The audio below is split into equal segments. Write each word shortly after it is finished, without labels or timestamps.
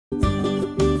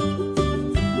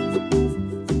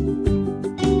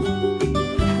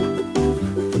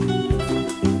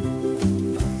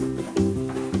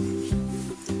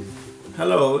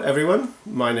Hello everyone,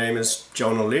 my name is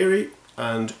John O'Leary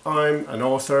and I'm an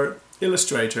author,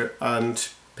 illustrator and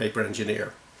paper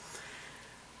engineer.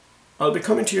 I'll be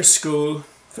coming to your school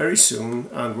very soon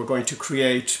and we're going to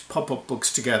create pop-up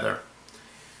books together.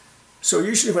 So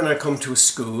usually when I come to a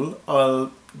school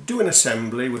I'll do an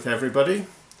assembly with everybody,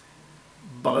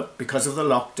 but because of the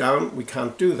lockdown we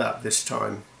can't do that this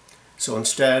time. So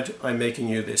instead I'm making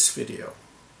you this video.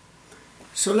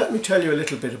 So let me tell you a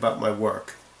little bit about my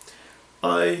work.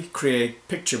 I create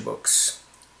picture books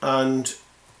and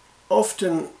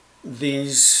often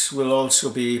these will also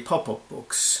be pop-up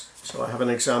books. So I have an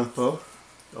example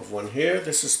of one here.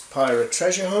 This is Pirate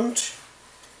Treasure Hunt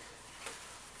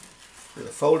with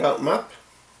a fold-out map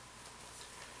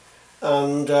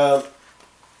and the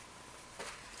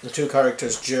two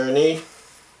characters journey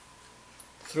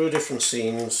through different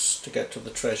scenes to get to the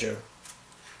treasure.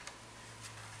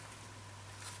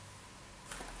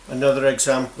 Another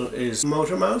example is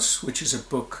Motor Mouse, which is a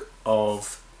book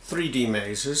of 3D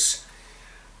mazes.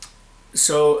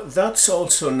 So that's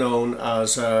also known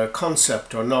as a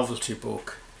concept or novelty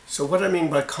book. So what I mean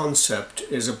by concept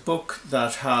is a book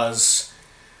that has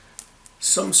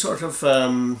some sort of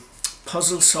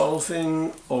puzzle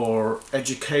solving or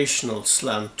educational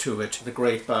slant to it. The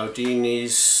Great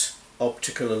Baudini's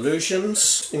Optical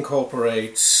Illusions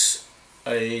incorporates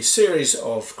a series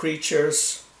of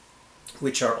creatures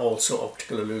which are also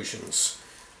optical illusions.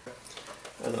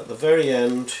 And at the very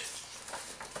end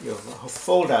you have a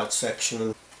fold-out section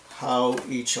and how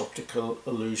each optical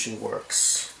illusion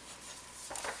works.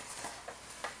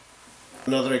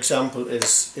 Another example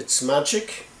is It's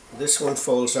Magic. This one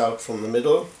folds out from the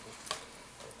middle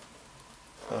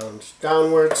and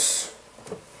downwards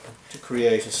to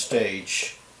create a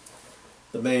stage.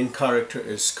 The main character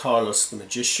is Carlos the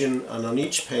Magician, and on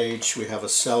each page we have a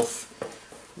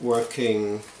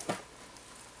self-working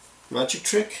magic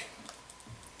trick,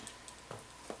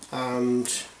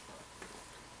 and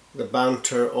the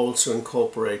banter also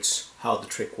incorporates how the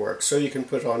trick works, so you can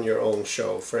put on your own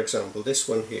show. For example, this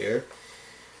one here,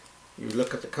 you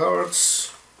look at the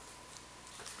cards,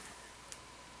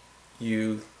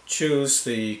 you choose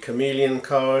the chameleon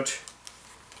card,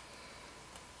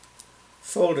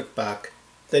 fold it back,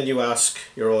 then you ask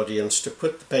your audience to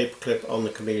put the paperclip on the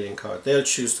chameleon card. They'll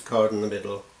choose the card in the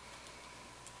middle,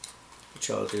 which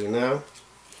I'll do now.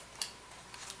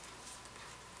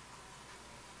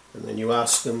 And then you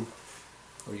ask them,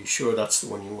 are you sure that's the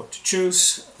one you want to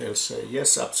choose? They'll say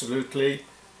yes, absolutely.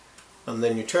 And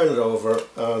then you turn it over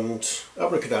and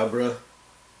abracadabra,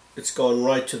 it's gone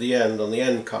right to the end on the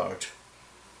end card.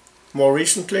 More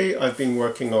recently I've been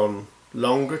working on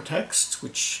longer texts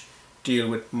which deal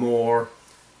with more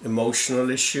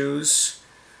emotional issues.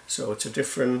 So it's a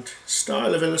different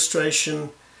style of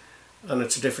illustration and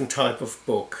it's a different type of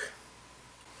book.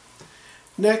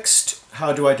 Next,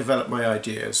 how do I develop my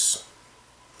ideas?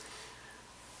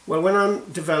 Well, when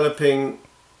I'm developing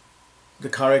the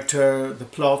character, the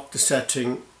plot, the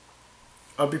setting,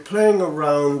 I'll be playing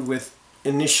around with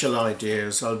initial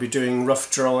ideas. I'll be doing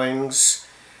rough drawings,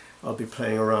 I'll be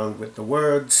playing around with the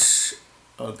words,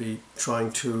 I'll be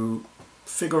trying to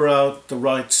figure out the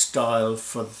right style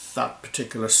for that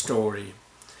particular story.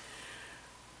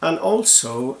 And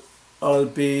also I'll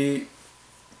be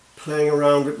playing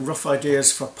around with rough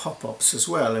ideas for pop-ups as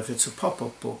well, if it's a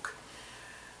pop-up book.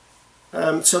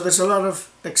 So there's a lot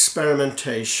of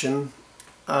experimentation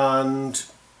and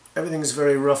everything's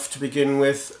very rough to begin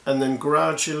with, and then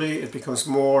gradually it becomes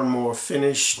more and more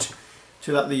finished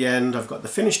till at the end I've got the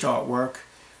finished artwork,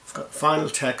 I've got the final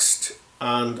text,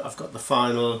 and I've got the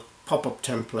final pop-up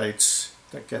templates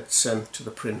that get sent to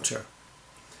the printer.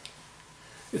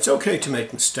 It's okay to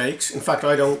make mistakes. In fact,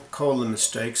 I don't call them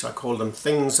mistakes, I call them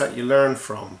things that you learn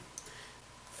from.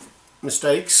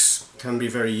 Mistakes can be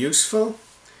very useful.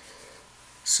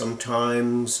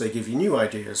 Sometimes they give you new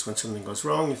ideas. When something goes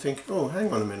wrong you think, oh,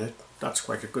 hang on a minute, that's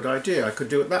quite a good idea, I could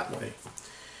do it that way.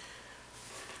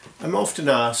 I'm often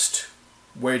asked,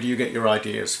 where do you get your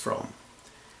ideas from?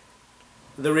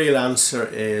 The real answer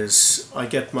is I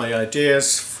get my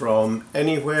ideas from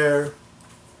anywhere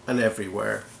and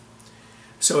everywhere.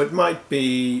 So it might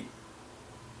be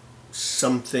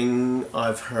something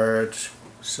I've heard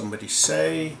somebody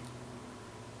say,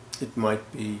 it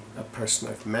might be a person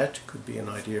I've met, it could be an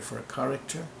idea for a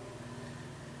character.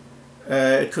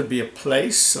 It could be a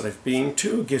place that I've been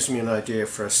to, gives me an idea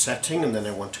for a setting and then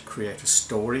I want to create a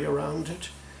story around it.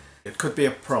 It could be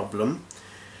a problem,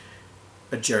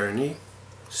 a journey,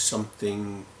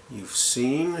 something you've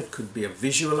seen, it could be a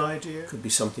visual idea, it could be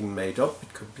something made up,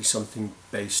 it could be something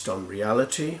based on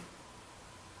reality.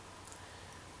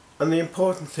 And the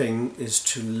important thing is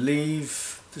to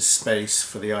leave the space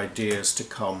for the ideas to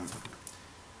come.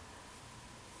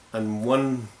 And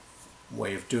one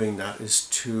way of doing that is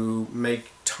to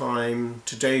make time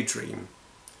to daydream.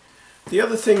 The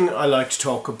other thing I like to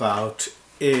talk about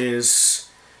is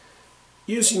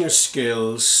using your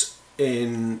skills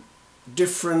in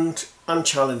different and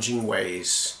challenging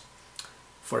ways.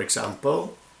 For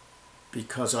example,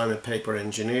 because I'm a paper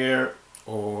engineer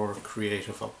or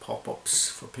creative of pop-ups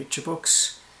for picture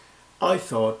books, I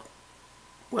thought,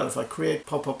 well, if I create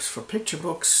pop-ups for picture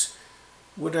books,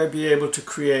 would I be able to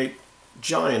create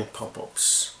giant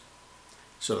pop-ups?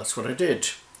 So that's what I did.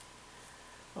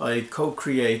 I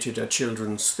co-created a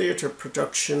children's theatre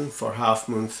production for Half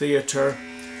Moon Theatre,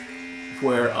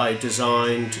 where I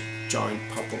designed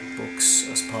giant pop-up books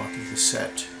as part of the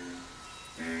set.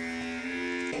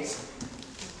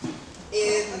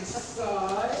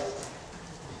 Inside,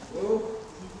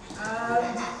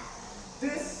 and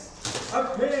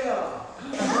disappear.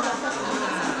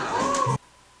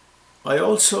 I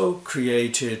also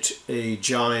created a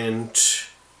giant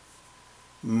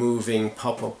moving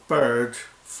pop-up bird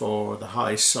for the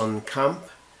High Sun Camp,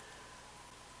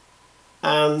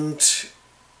 and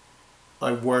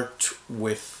I worked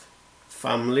with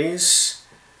families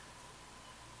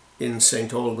in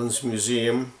St. Albans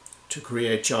Museum to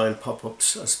create giant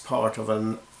pop-ups as part of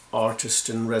an artist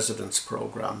in residence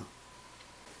program.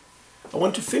 I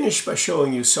want to finish by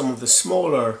showing you some of the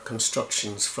smaller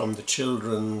constructions from the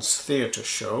children's theatre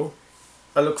show.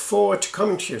 I look forward to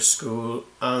coming to your school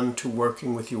and to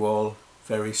working with you all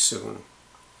very soon.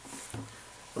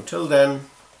 Until then,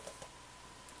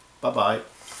 bye-bye.